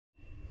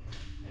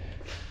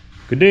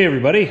Good day,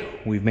 everybody.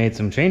 We've made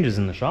some changes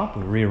in the shop.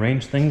 We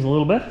rearranged things a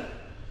little bit.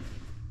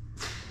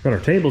 Got our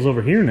tables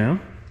over here now.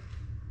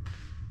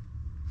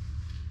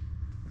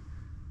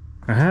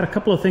 I had a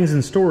couple of things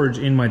in storage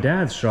in my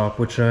dad's shop,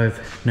 which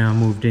I've now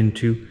moved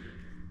into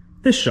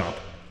this shop.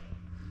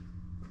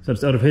 So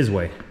it's out of his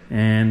way,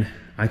 and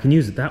I can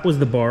use it. That was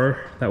the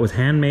bar that was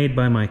handmade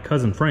by my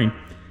cousin Frank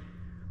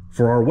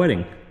for our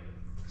wedding.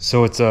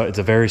 So it's a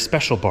very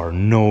special bar.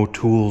 No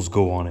tools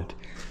go on it.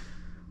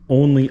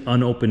 Only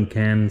unopened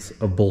cans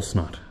of bull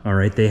snot. All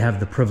right, they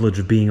have the privilege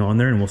of being on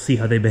there, and we'll see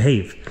how they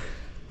behave.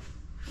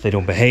 If they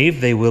don't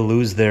behave, they will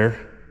lose their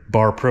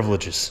bar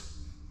privileges.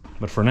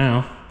 But for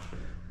now,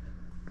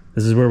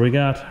 this is where we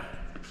got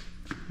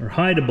our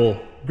hideable,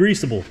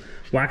 greasable,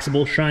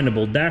 waxable,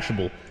 shinable,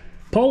 dashable,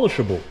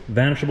 polishable,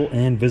 vanishable,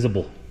 and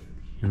visible.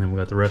 And then we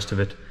got the rest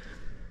of it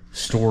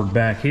stored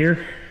back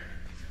here.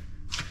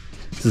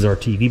 This is our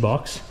TV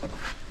box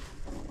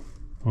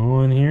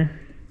on here.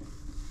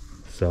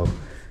 So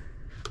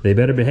they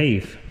better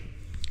behave.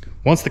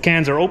 Once the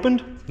cans are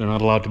opened, they're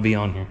not allowed to be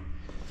on here.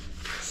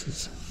 This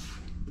is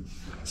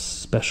a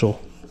special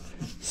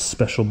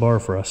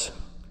bar for us.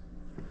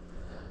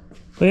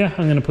 But yeah,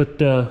 I'm gonna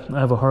put, I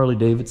have a Harley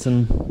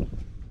Davidson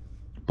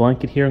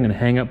blanket here. I'm gonna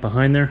hang up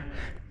behind there.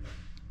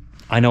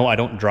 I know I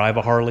don't drive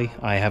a Harley.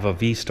 I have a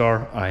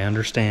V-Star, I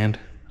understand.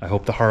 I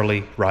hope the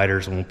Harley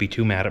riders won't be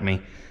too mad at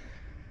me.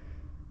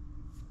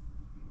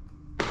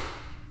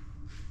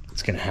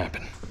 It's gonna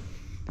happen.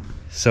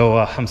 So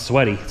I'm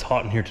sweaty, it's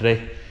hot in here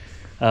today.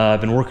 I've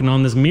been working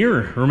on this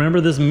mirror.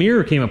 Remember, this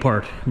mirror came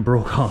apart and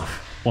broke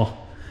off.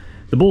 Well,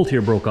 the bolt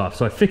here broke off,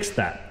 so I fixed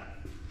that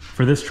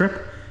for this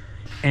trip.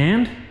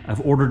 And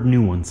I've ordered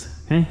new ones,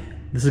 okay?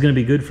 This is gonna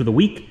be good for the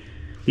week.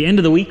 The end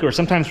of the week, or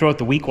sometimes throughout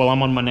the week while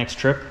I'm on my next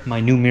trip,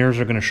 my new mirrors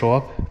are gonna show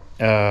up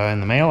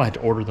in the mail. I had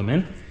to order them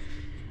in.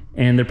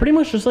 And they're pretty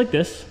much just like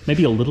this,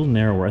 maybe a little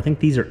narrower. I think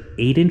these are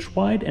 8-inch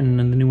wide and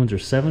then the new ones are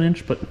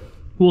 7-inch, but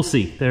we'll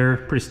see. They're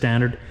pretty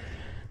standard.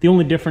 The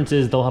only difference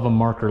is they'll have a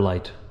marker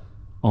light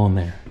on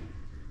there.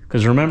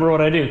 Because remember what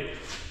I do.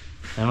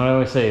 And what I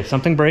always say, if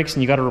something breaks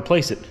and you gotta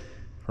replace it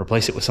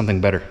with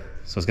something better.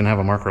 So it's gonna have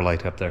a marker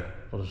light up there.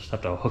 We'll just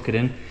have to hook it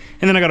in.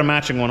 And then I got a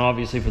matching one,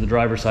 obviously, for the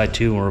driver's side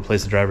too. We'll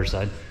replace the driver's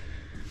side.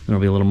 There'll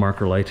be a little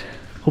marker light.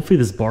 Hopefully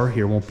this bar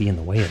here won't be in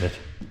the way of it.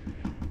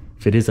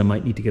 If it is, I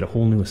might need to get a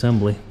whole new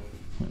assembly.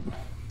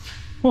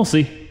 We'll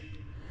see.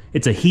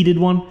 It's a heated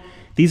one.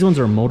 These ones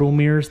are moto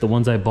mirrors. The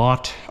ones I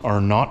bought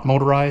are not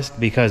motorized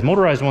because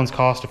motorized ones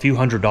cost a few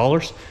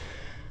 $100s,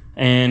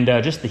 and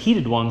just the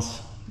heated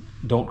ones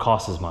don't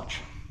cost as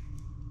much.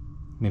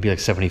 Maybe like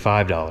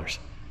 $75.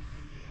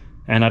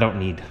 And I don't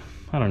need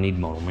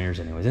moto mirrors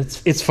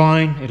anyways. It's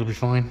fine. It'll be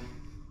fine.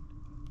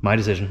 My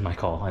decision, my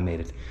call. I made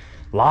it.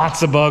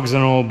 Lots of bugs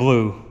in Old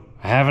Blue.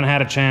 I haven't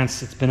had a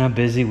chance. It's been a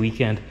busy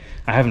weekend.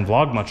 I haven't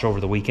vlogged much over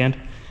the weekend.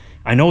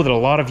 I know that a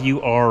lot of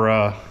you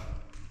are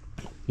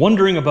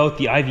wondering about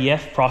the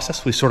IVF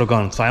process. We've sort of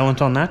gone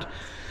silent on that,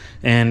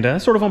 and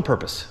sort of on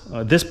purpose.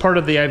 This part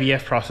of the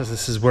IVF process,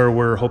 this is where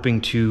we're hoping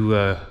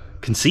to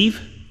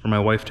conceive, for my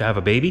wife to have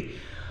a baby.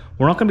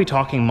 We're not going to be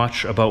talking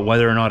much about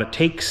whether or not it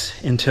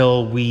takes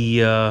until we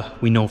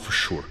know for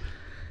sure.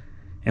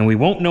 And we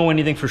won't know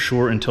anything for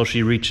sure until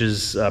she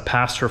reaches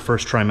past her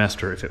first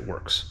trimester, if it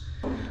works.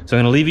 So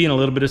I'm going to leave you in a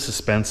little bit of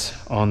suspense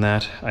on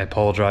that. I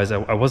apologize.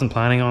 I wasn't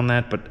planning on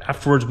that, but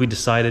afterwards we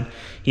decided,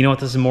 you know what,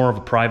 this is more of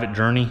a private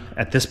journey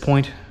at this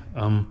point.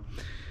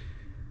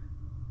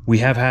 We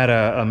have had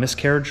a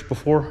miscarriage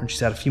before, and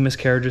she's had a few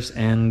miscarriages,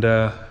 and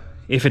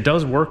if it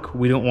does work,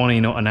 we don't want to,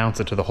 you know, announce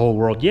it to the whole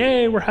world,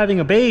 yay, we're having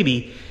a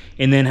baby,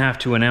 and then have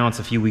to announce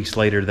a few weeks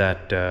later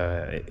that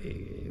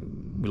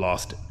we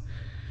lost it.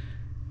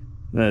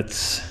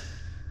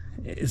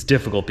 It's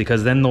difficult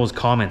because then those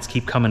comments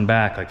keep coming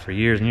back like for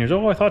years and years.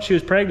 Oh, I thought she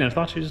was pregnant. I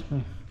thought she was...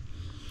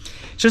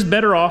 It's just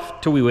better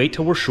off till we wait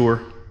till we're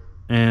sure.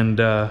 And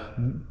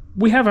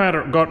we have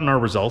gotten our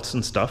results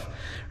and stuff.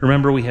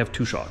 Remember, we have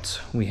 2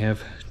 shots. We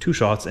have 2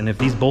 shots, and if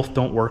these both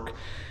don't work,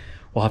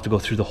 we'll have to go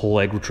through the whole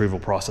egg retrieval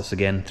process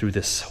again, through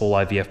this whole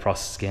IVF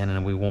process again,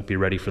 and we won't be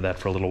ready for that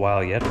for a little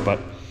while yet. But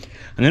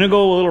I'm gonna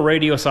go a little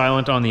radio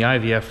silent on the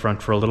IVF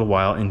front for a little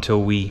while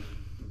until we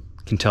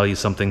can tell you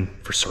something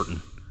for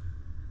certain.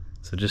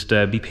 So just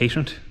be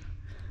patient,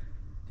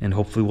 and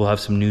hopefully we'll have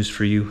some news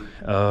for you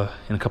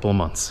in a couple of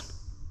months.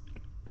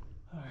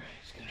 All right,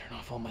 just gonna turn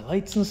off all my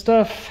lights and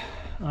stuff.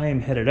 I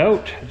am headed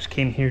out. I just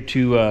came here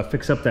to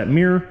fix up that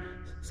mirror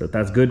so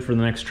that's good for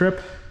the next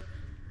trip.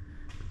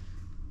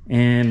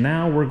 And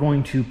now we're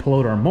going to pull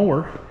out our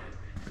mower,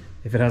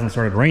 if it hasn't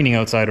started raining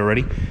outside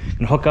already,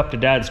 and hook up to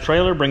Dad's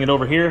trailer, bring it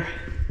over here,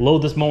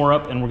 load this mower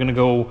up, and we're gonna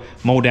go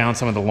mow down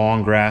some of the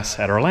long grass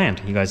at our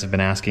land. You guys have been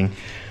asking,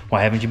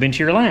 why haven't you been to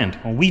your land?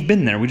 Well, we've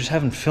been there. We just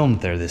haven't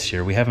filmed there this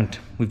year. We've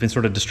been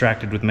sort of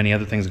distracted with many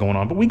other things going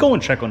on, but we go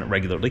and check on it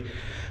regularly.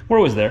 We're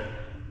always there.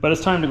 But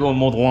it's time to go and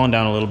mow the lawn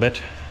down a little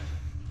bit.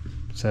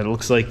 So it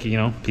looks like, you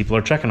know, people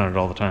are checking on it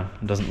all the time.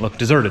 It doesn't look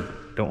deserted.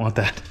 Don't want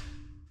that.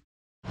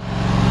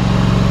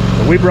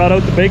 So we brought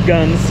out the big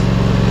guns.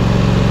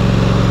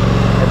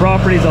 Our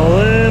property's a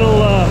little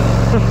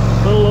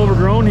little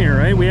overgrown here,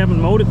 right? We haven't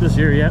mowed it this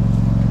year yet.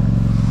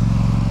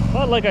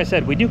 But like I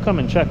said, we do come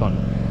and check on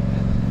it.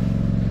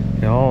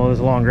 You know, all this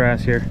long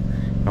grass here.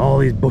 And all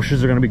these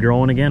bushes are gonna be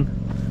growing again.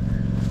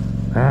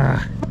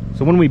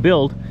 So when we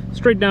build,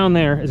 straight down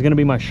there is gonna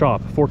be my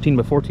shop. 14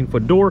 by 14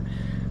 foot door.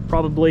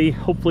 Probably,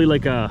 hopefully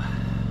like a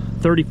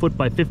 30 foot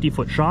by 50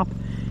 foot shop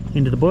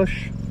into the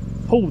bush.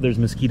 Oh, there's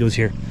mosquitoes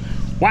here.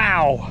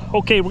 Wow.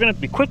 Okay, we're gonna have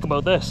to be quick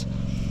about this.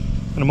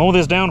 I'm gonna mow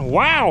this down.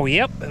 Wow,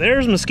 yep,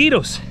 there's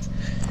mosquitoes.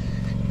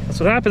 That's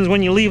what happens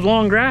when you leave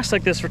long grass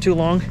like this for too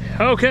long.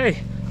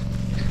 Okay.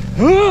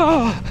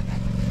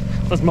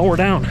 Let's mow her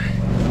down.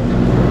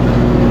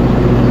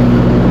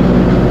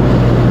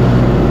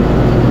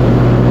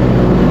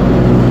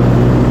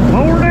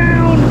 Mow her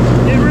down.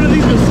 Get rid of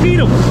these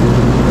mosquitoes.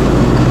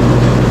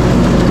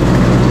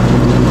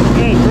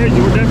 Yeah, it's crazy.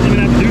 We're definitely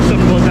gonna have to do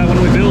something about that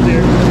when we build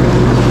here.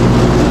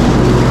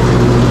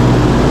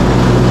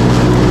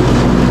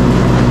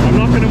 I'm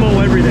not gonna mow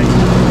everything,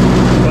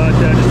 but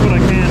just what I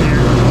can here.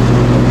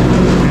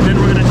 And then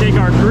we're gonna take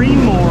our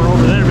green mower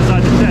over there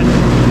beside the tent,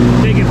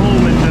 take it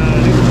home and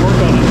do some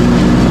work on it.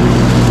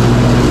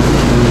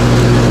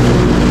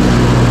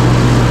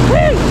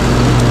 Woo!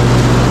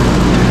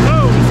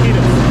 Oh,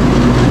 mosquitoes.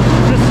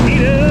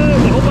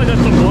 Mosquitoes! I hope I got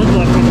some blood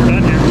left when we're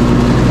done here.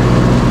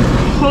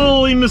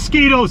 Holy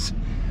mosquitoes!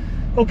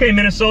 Okay,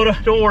 Minnesota,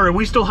 don't worry,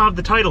 we still have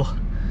the title.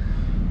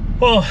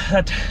 Well,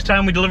 that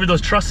time we delivered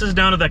those trusses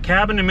down to that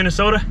cabin in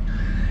Minnesota,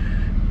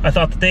 I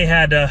thought that they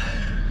had a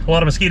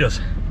lot of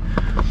mosquitoes.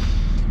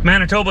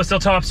 Manitoba still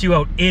tops you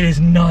out. It is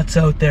nuts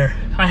out there.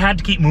 I had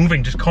to keep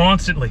moving just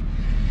constantly.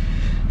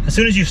 As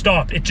soon as you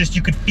stopped, it just,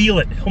 you could feel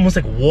it, almost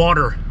like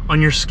water on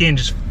your skin,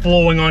 just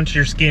flowing onto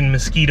your skin,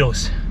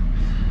 mosquitoes.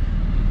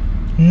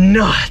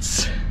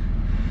 Nuts.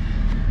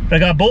 But I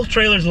got both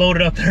trailers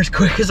loaded up there as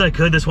quick as I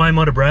could. That's why I'm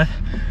out of breath.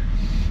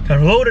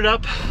 Got it loaded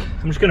up.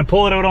 I'm just gonna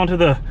pull it out onto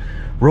the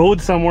road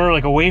somewhere,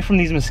 like away from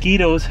these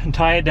mosquitoes, and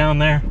tie it down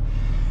there.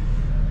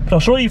 But I'll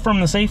show you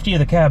from the safety of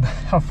the cab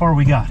how far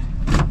we got.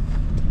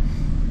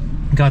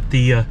 Got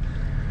the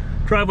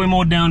driveway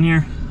mowed down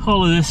here.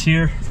 All of this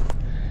here.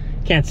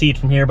 Can't see it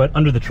from here, but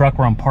under the truck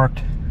where I'm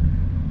parked.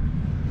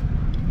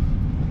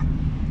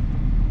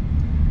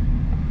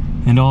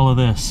 And all of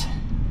this.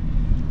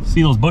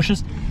 See those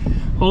bushes?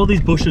 All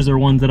these bushes are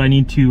ones that I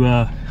need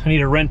to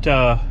rent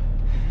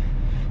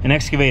an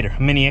excavator,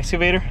 a mini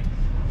excavator,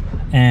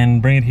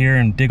 and bring it here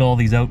and dig all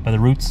these out by the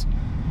roots,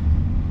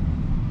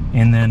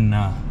 and then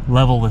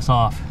level this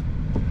off.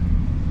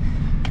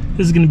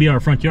 This is going to be our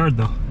front yard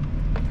though.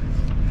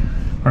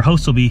 Our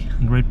house will be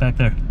right back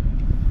there.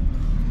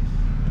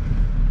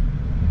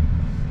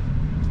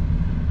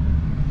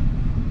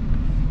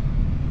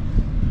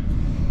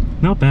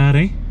 Not bad,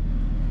 eh?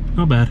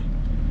 Not bad.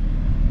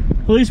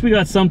 At least we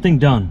got something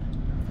done.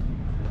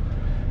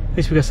 At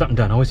least we got something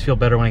done. I always feel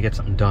better when I get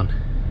something done.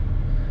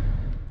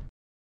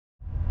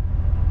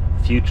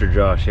 Future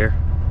Josh here.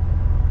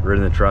 We're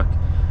in the truck.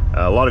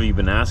 A lot of you have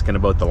been asking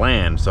about the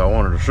land, so I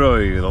wanted to show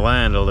you the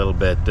land a little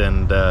bit,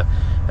 and that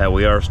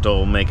we are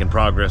still making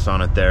progress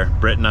on it there.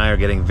 Britt and I are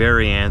getting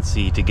very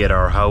antsy to get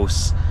our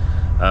house.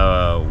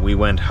 We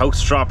went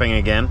house shopping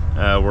again.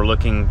 We're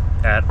looking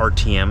at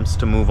RTMs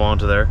to move on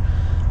to there.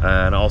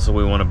 And also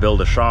we want to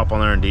build a shop on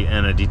there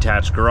and a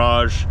detached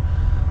garage.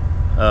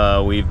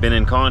 We've been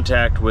in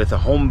contact with a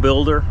home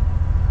builder,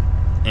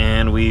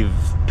 and we've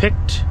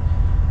picked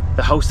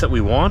the house that we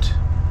want,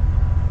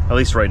 at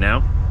least right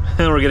now.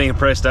 We're getting it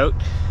priced out.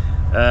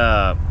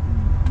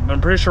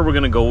 I'm pretty sure we're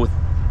gonna go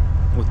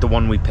with the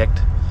one we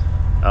picked.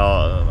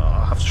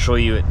 I'll have to show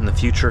you it in the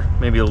future,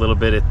 maybe a little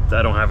bit.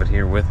 I don't have it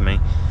here with me.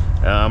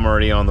 I'm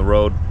already on the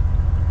road,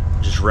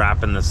 just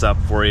wrapping this up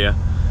for you.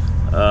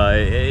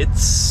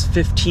 It's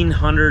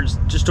 1,500,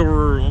 just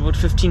over about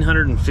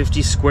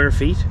 1,550 square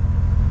feet,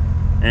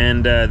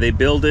 and they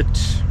build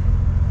it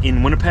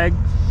in Winnipeg,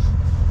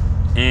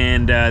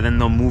 and then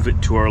they'll move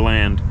it to our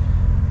land.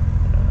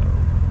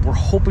 We're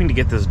hoping to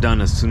get this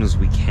done as soon as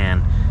we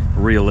can,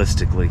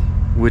 realistically,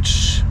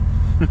 which,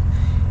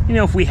 you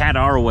know, if we had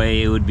our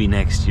way, it would be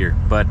next year,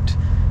 but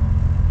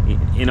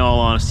in all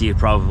honesty, it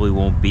probably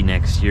won't be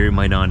next year. It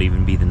might not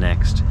even be the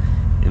next.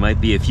 It might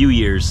be a few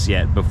years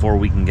yet before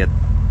we can get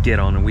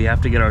on it. We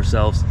have to get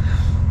ourselves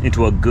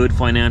into a good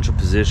financial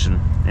position,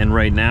 and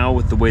right now,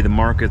 with the way the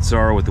markets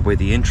are, with the way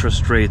the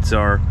interest rates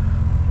are,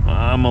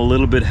 I'm a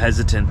little bit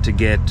hesitant to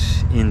get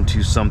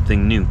into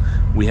something new.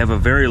 We have a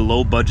very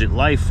low budget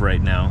life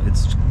right now.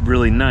 It's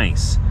really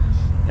nice.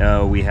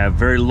 We have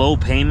very low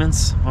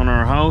payments on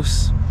our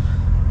house.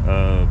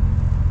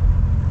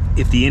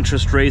 If the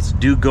interest rates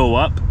do go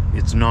up,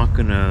 it's not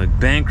gonna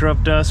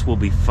bankrupt us. We'll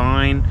be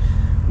fine.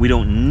 We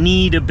don't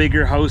need a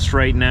bigger house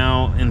right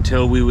now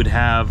until we would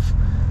have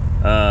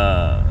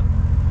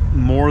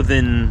more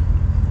than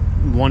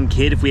one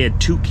kid. If we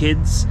had 2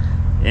 kids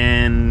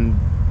and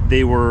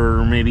they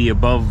were maybe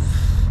above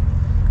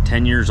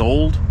 10 years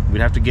old,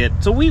 we'd have to get,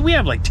 so we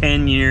have like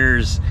 10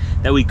 years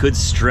that we could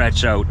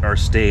stretch out our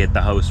stay at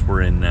the house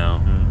we're in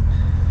now.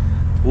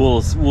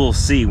 we'll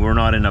see. We're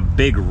not in a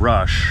big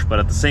rush, but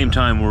at the same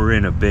time we're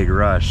in a big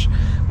rush.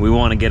 We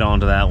want to get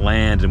onto that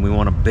land and we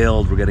want to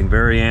build. We're getting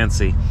very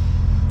antsy.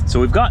 So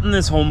we've gotten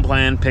this home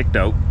plan picked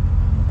out.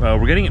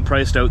 We're getting it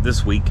priced out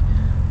this week.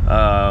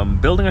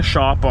 Building a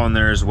shop on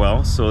there as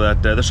well, so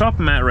that the shop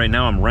I'm at right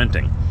now I'm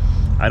renting.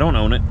 I don't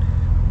own it,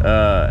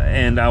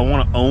 and I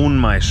want to own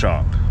my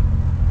shop.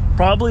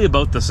 Probably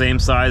about the same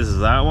size as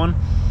that one.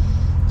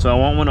 So I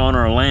want one on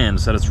our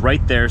land so that it's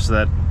right there, so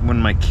that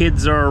when my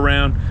kids are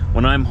around,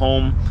 when I'm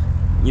home,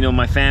 you know,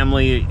 my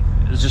family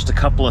is just a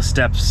couple of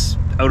steps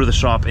out of the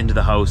shop into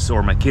the house,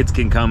 or my kids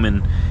can come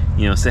and,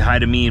 you know, say hi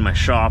to me in my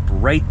shop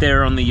right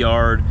there on the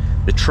yard.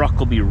 The truck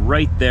will be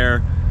right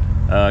there.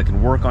 I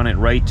can work on it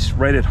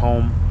right at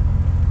home.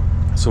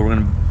 So we're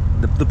gonna,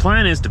 the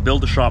plan is to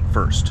build a shop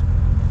first,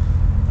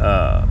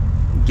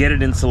 get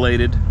it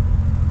insulated,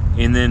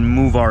 and then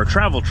move our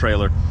travel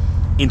trailer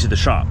into the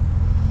shop.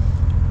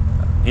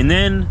 And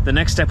then the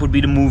next step would be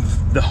to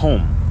move the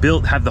home,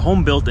 have the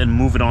home built and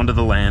move it onto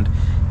the land.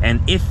 And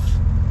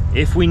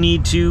if we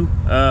need to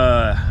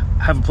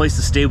have a place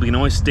to stay, we can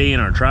always stay in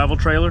our travel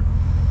trailer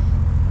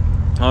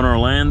on our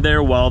land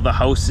there while the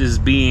house is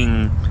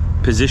being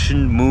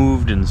positioned,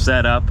 moved, and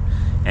set up.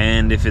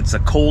 And if it's a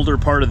colder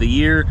part of the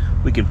year,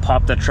 we can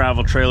pop that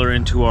travel trailer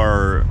into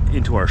our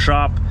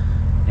shop,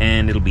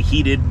 and it'll be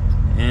heated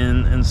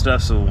and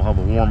stuff, so we'll have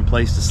a warm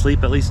place to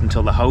sleep, at least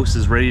until the house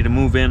is ready to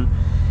move in.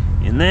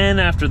 And then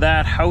after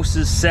that house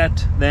is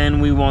set, then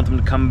we want them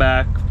to come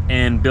back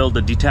and build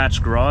a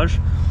detached garage,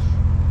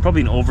 probably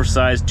an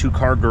oversized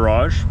 2-car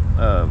garage,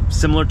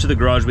 similar to the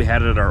garage we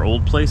had at our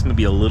old place,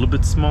 maybe a little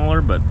bit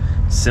smaller, but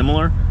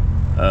similar,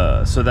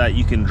 so that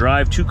you can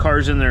drive 2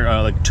 cars in there,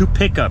 like 2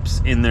 pickups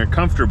in there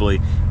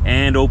comfortably,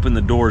 and open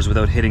the doors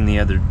without hitting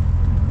the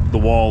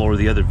wall or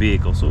the other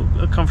vehicle. So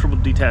a comfortable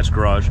detached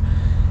garage.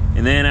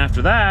 And then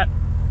after that,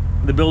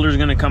 the builder's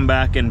gonna come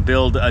back and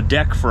build a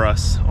deck for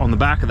us on the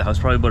back of the house,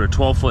 probably about a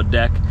 12-foot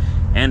deck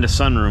and a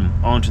sunroom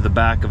onto the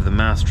back of the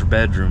master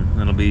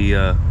bedroom. It'll be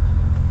 4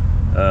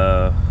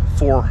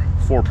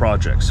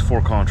 projects,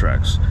 4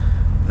 contracts.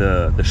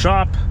 The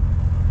shop,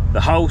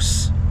 the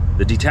house,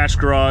 the detached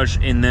garage,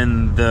 and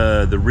then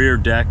the rear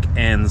deck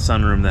and the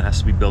sunroom that has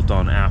to be built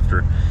on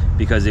after,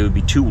 because it would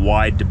be too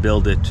wide to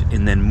build it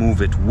and then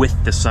move it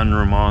with the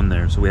sunroom on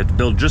there. So we have to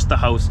build just the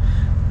house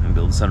and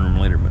build the sunroom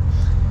later. But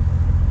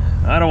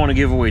I don't want to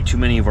give away too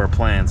many of our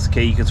plans.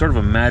 Okay, you can sort of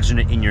imagine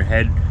it in your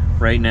head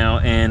right now,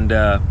 and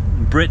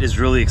Britt is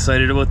really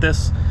excited about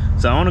this,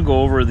 so I want to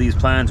go over these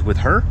plans with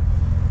her,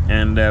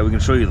 and we can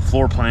show you the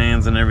floor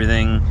plans and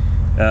everything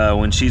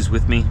when she's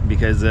with me,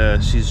 because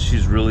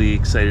she's really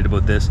excited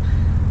about this.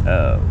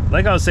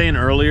 Like I was saying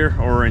earlier,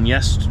 or in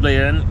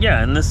yesterday, and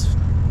yeah, in this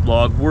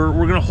vlog,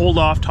 we're gonna hold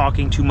off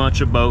talking too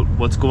much about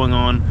what's going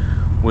on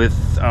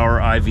with our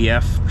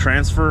IVF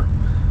transfer.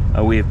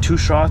 We have 2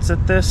 shots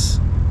at this,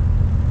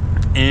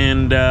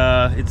 and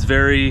it's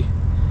very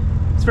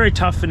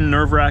tough and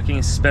nerve-wracking,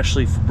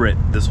 especially for Britt.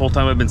 This whole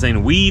time I've been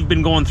saying, we've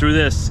been going through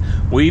this,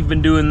 we've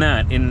been doing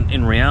that.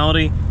 In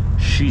reality,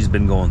 she's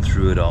been going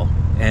through it all,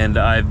 and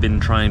I've been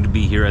trying to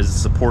be here as a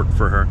support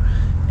for her.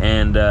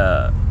 And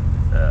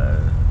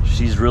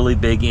she's really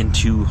big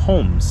into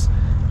homes,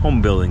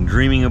 home building,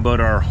 dreaming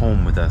about our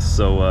home with us.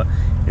 So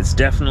it's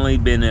definitely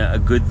been a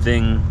good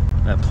thing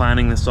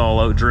planning this all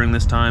out during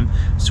this time.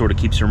 Sort of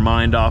keeps her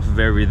mind off of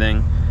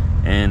everything,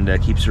 and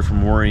keeps her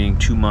from worrying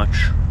too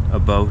much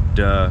about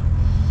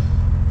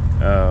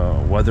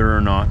whether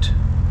or not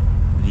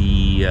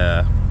the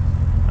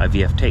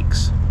IVF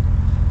takes.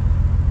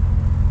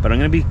 But I'm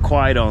going to be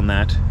quiet on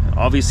that.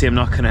 Obviously, I'm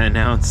not going to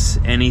announce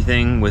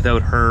anything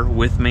without her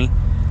with me.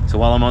 So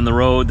while I'm on the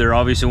road, there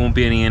obviously won't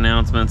be any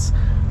announcements.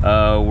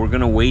 We're going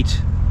to wait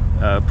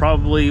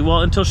probably,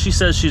 well, until she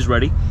says she's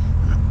ready.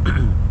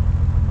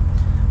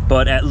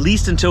 But at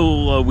least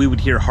until we would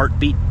hear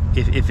heartbeat,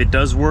 if it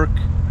does work.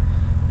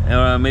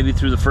 Maybe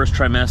through the first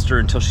trimester,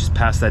 until she's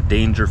past that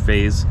danger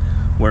phase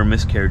where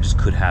miscarriages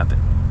could happen.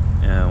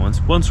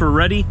 Once we're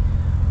ready,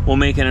 we'll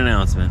make an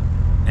announcement.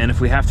 And if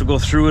we have to go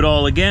through it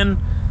all again,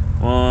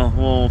 well,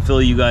 we'll fill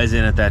you guys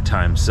in at that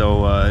time.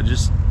 So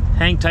just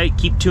hang tight,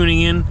 keep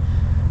tuning in.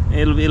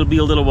 It'll be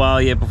a little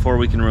while yet before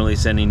we can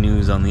release any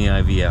news on the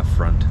IVF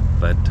front.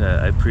 But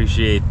I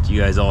appreciate you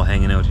guys all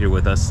hanging out here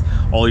with us,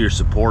 all your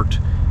support,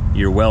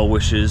 your well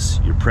wishes,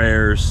 your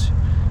prayers,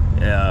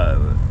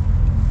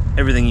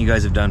 everything you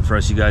guys have done for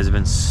us. You guys have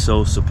been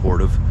so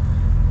supportive,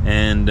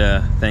 and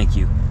thank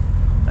you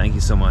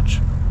so much.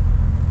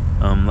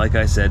 Like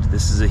I said,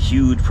 this is a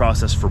huge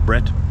process for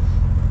Britt.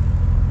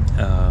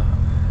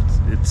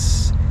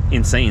 It's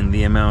insane,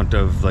 the amount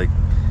of like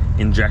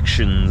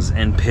injections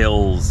and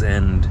pills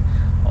and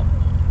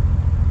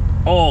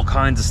all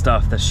kinds of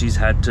stuff that she's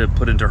had to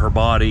put into her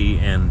body,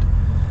 and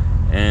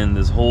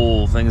this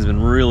whole thing has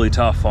been really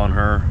tough on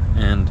her.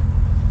 And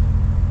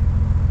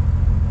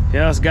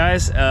yeah, us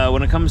guys,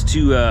 when it comes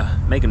to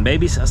making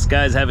babies, us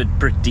guys have it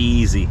pretty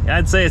easy.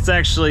 I'd say it's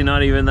actually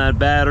not even that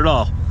bad at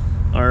all.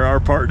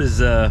 Our part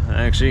is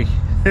actually,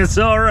 it's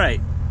all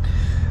right.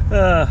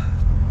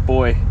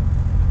 Boy,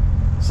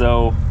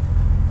 So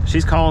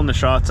she's calling the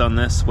shots on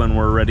this when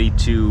we're ready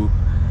to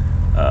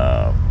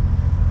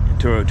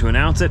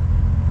announce it.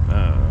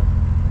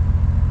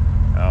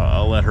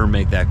 I'll let her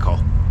make that call.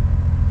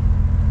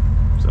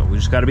 So we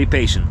just got to be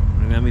patient.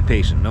 We got to be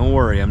patient. Don't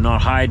worry. I'm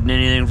not hiding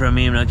anything from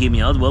you. I'm not keeping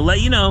you. We'll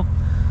let you know.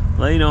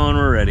 Let you know when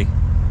we're ready.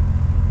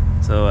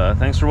 So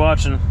thanks for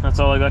watching. That's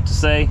all I got to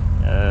say.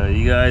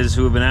 You guys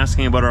who have been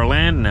asking about our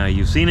land, now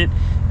you've seen it.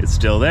 It's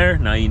still there.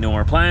 Now you know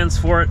our plans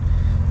for it.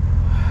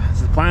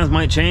 So the plans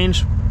might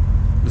change.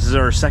 This is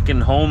our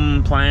second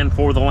home plan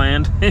for the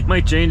land. It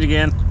might change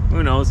again.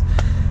 Who knows?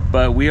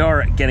 But we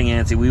are getting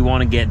antsy. We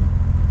want to get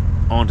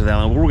onto that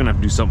land. We're going to have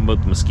to do something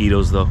about the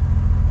mosquitoes, though.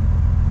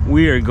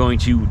 We are going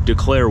to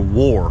declare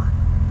war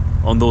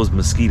on those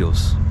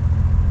mosquitoes.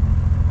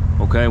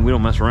 Okay? We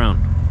don't mess around.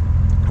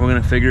 We're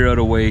going to figure out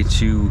a way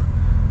to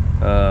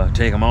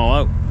take them all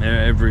out.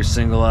 Every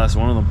single last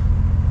one of them.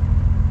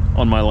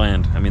 On my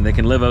land. I mean, they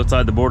can live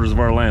outside the borders of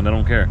our land. I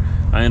don't care.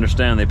 I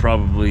understand they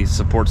probably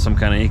support some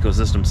kind of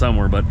ecosystem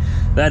somewhere, but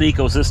that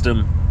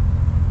ecosystem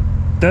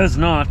does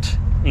not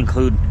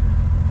include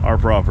our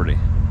property.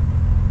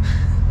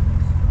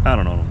 I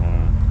don't know.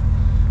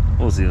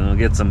 We'll see. We'll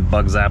get some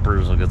bug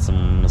zappers. We'll get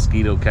some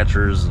mosquito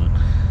catchers, and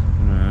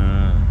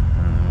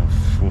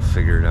we'll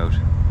figure it out.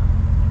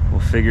 We'll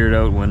figure it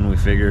out when we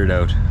figure it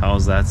out.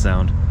 How's that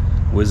sound?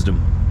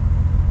 Wisdom.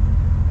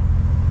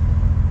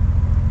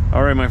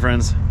 All right, my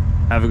friends.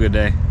 Have a good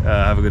day.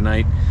 Have a good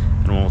night,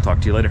 and we'll talk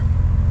to you later.